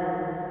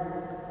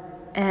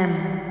M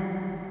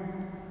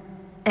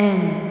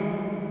N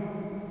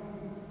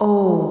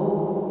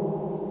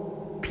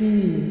O P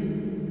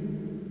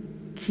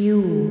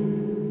Q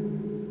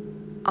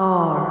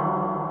R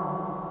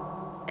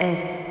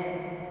S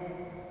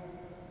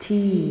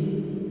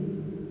T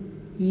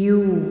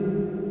U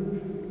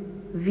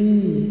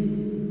V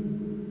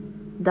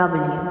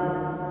W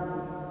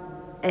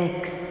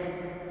X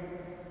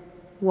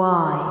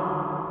Y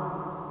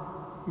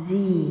Z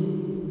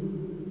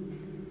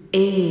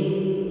A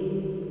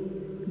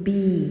B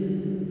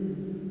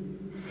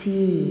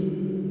C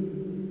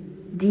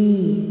D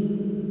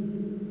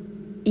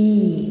E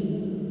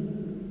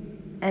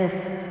F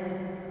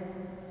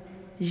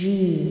G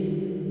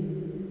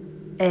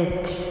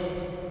H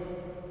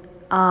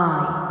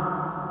I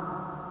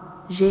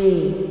J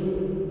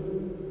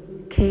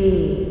K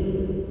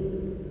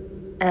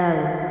L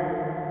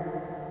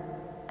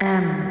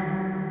M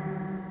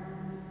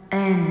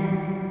N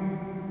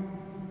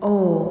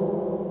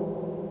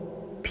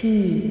O P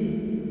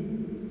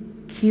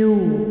Q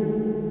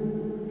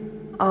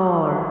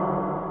R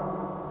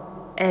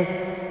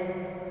S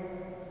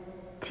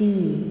T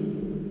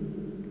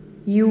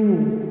U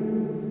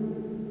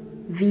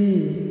V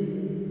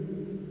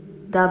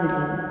W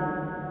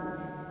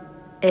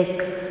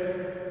X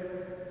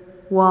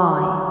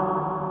Y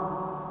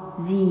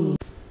Z.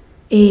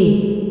 A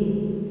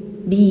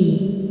B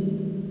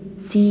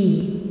C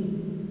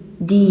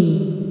D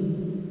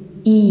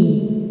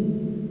E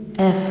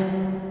F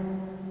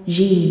G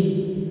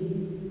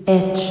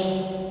H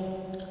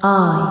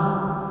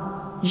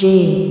I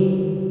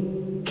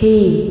J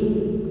K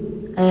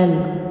L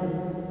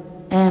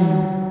M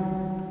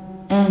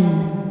N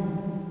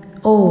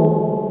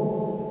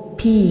O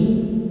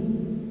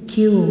P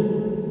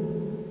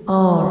Q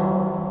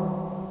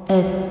R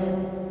S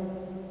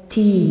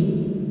T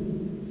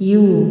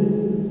U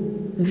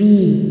V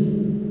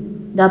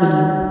W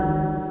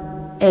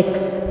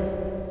X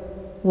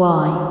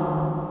Y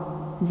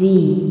Z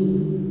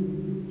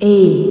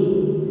A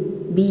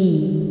B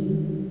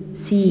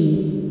C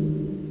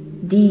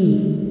D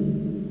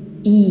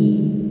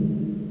E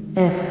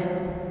F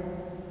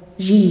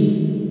G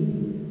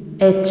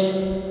H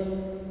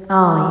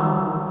I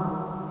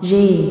J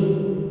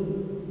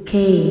K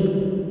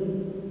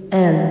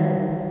L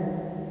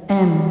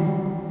M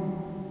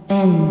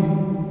N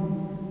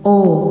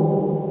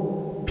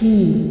O P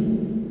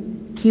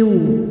Q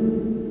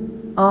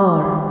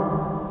R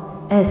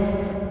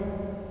S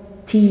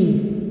T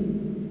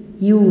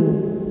U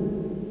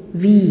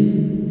V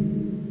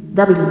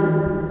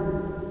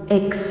W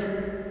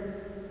X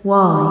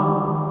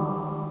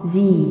Y Z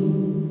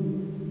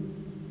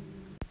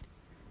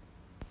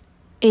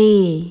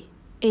A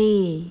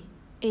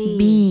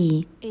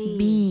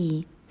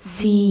B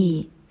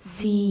C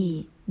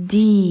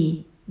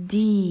D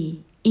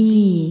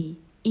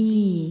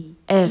E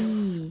F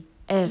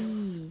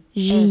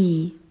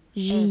G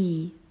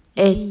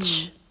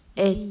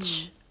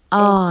H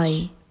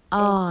I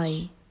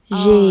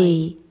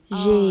J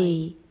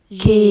K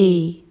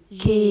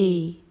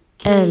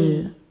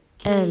L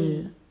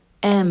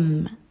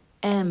M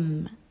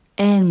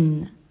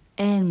N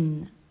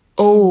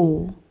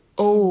O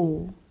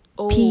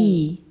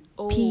P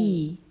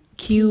Q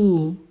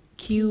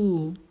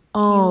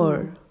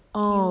R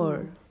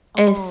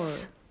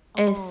S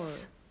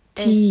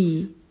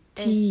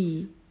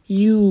T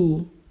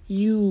U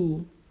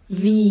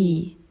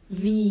V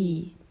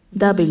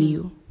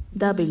W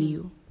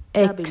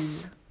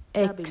X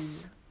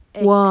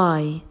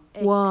Y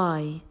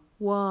 1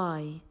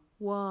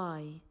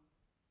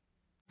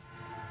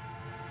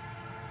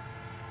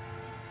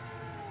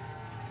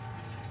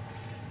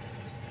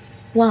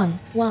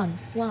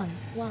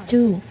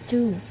 2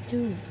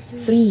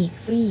 3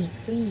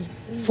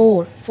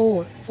 4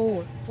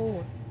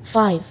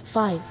 5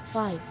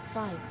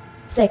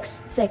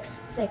 6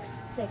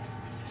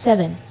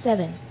 7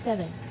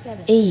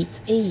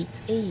 8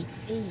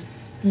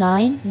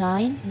 9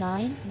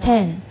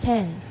 10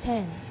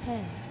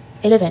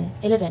 11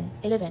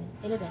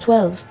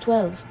 12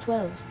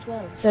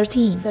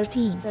 13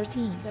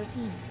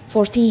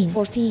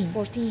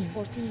 14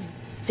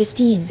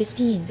 15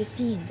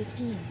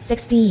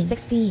 16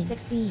 17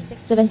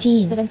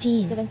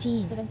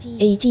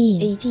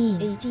 18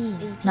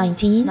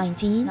 19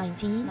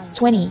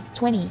 20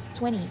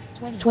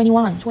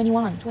 21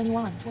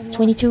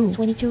 22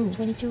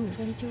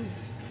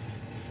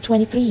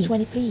 23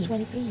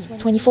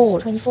 24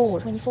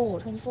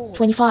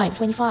 25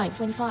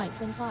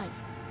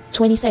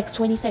 26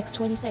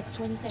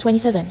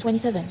 27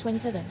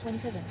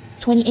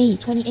 28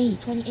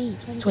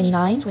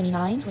 29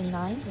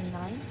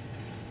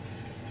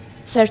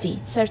 30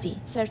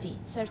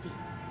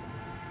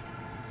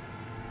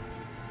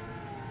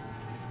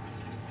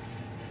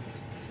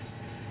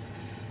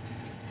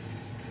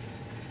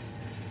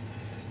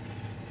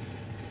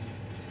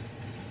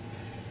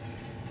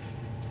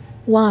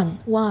 1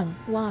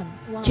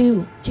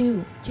 2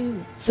 3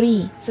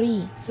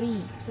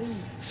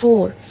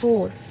 4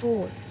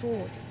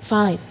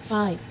 5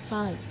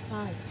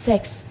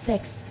 6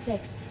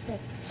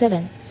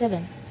 7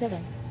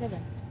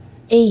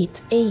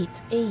 8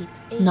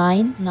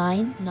 9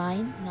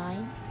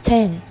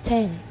 10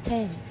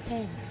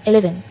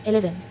 11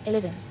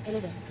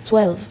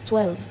 12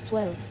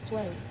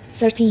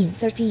 13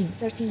 14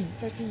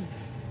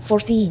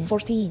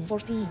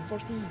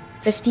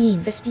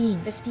 15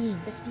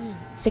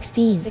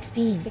 16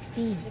 17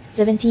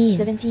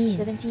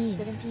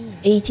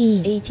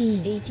 18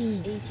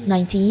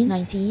 19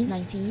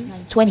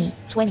 20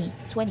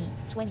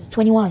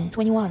 21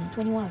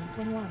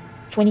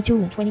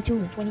 22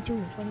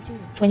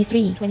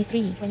 23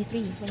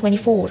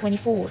 24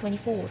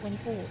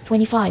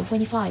 25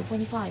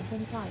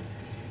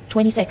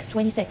 26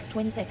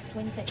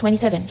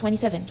 27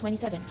 28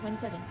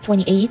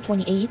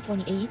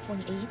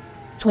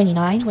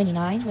 29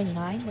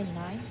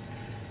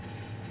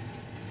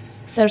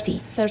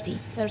 30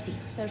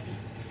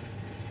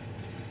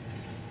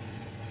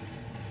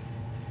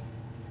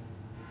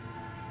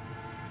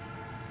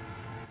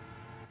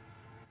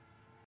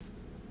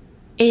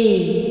 A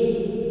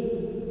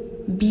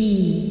B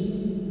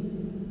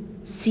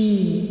C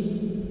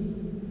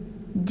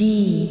D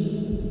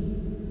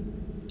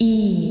E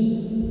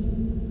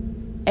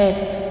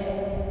F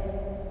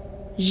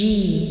G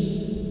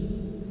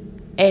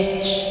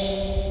H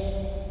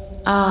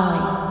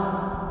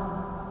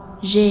I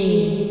J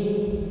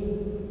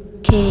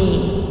K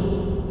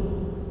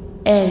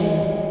L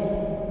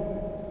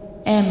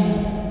M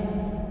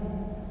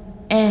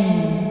N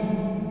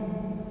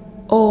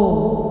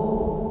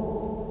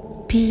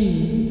O P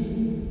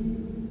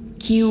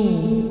Q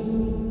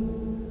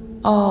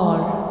R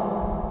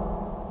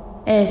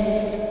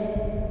S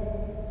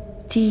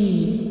T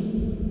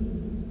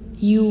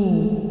U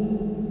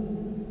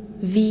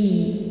V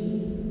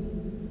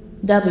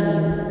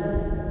W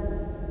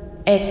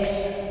X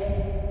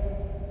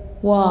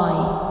Y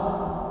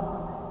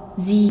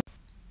Z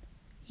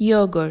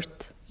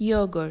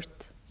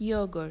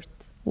yogurt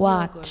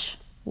watch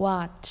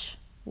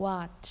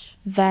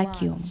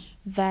vacuum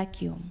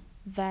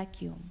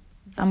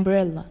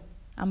umbrella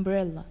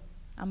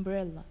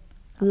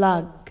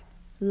lug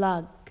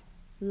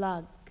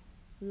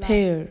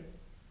pear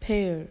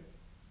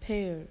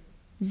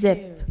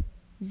zip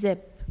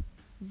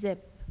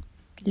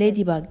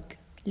ladybug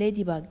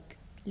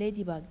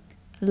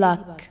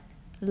luck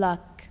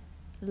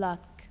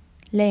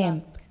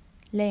lamp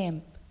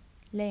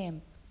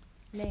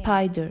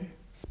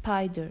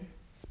spider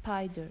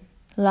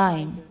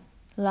lime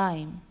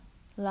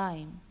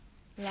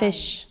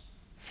fish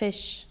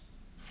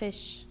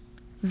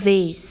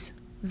vase,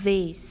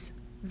 vase,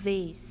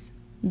 vase,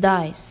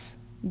 dice,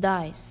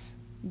 dice,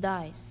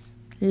 dice,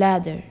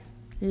 ladder,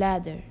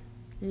 ladder,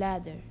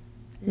 ladder,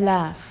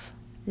 laugh,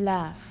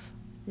 laugh,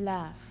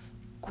 laugh,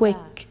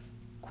 quick,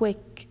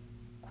 quick,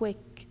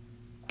 quick,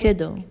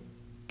 kiddo,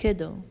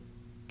 kiddo,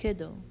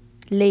 kiddo,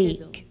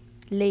 lake,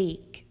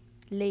 lake,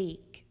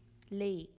 lake, lake.